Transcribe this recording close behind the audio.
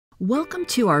Welcome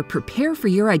to our Prepare for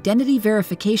Your Identity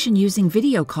Verification Using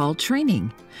Video Call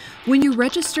training. When you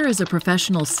register as a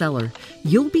professional seller,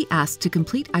 you'll be asked to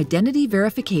complete identity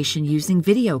verification using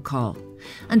video call.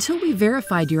 Until we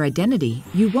verified your identity,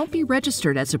 you won't be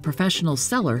registered as a professional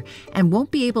seller and won't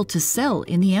be able to sell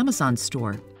in the Amazon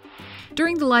store.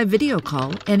 During the live video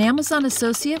call, an Amazon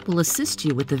associate will assist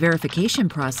you with the verification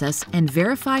process and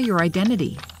verify your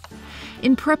identity.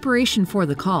 In preparation for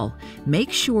the call,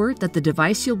 make sure that the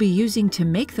device you'll be using to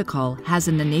make the call has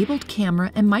an enabled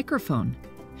camera and microphone.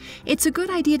 It's a good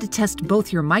idea to test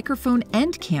both your microphone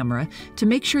and camera to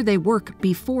make sure they work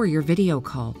before your video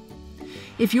call.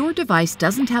 If your device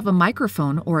doesn't have a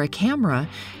microphone or a camera,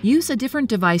 use a different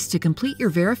device to complete your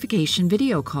verification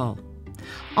video call.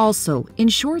 Also,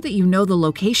 ensure that you know the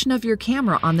location of your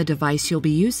camera on the device you'll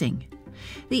be using.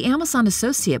 The Amazon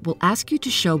associate will ask you to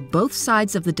show both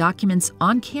sides of the documents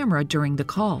on camera during the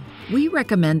call. We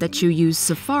recommend that you use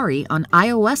Safari on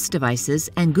iOS devices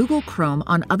and Google Chrome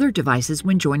on other devices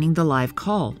when joining the live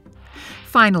call.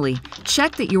 Finally,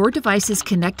 check that your device is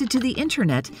connected to the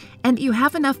internet and you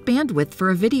have enough bandwidth for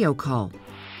a video call.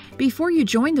 Before you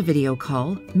join the video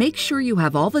call, make sure you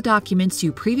have all the documents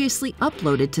you previously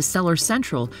uploaded to Seller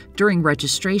Central during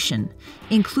registration,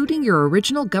 including your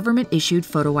original government-issued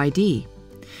photo ID.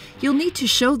 You'll need to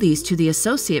show these to the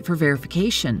associate for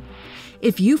verification.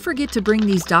 If you forget to bring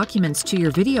these documents to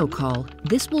your video call,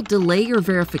 this will delay your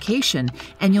verification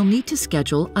and you'll need to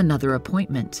schedule another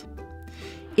appointment.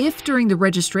 If during the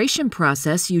registration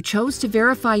process you chose to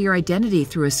verify your identity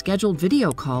through a scheduled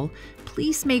video call,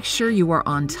 please make sure you are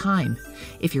on time.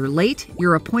 If you're late,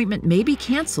 your appointment may be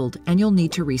canceled and you'll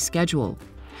need to reschedule.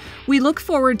 We look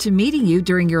forward to meeting you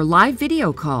during your live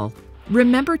video call.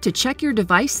 Remember to check your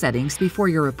device settings before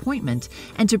your appointment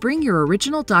and to bring your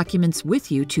original documents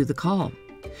with you to the call.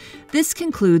 This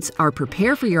concludes our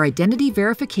Prepare for Your Identity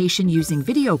Verification Using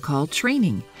Video Call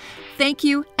training. Thank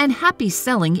you and happy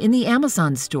selling in the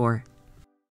Amazon store.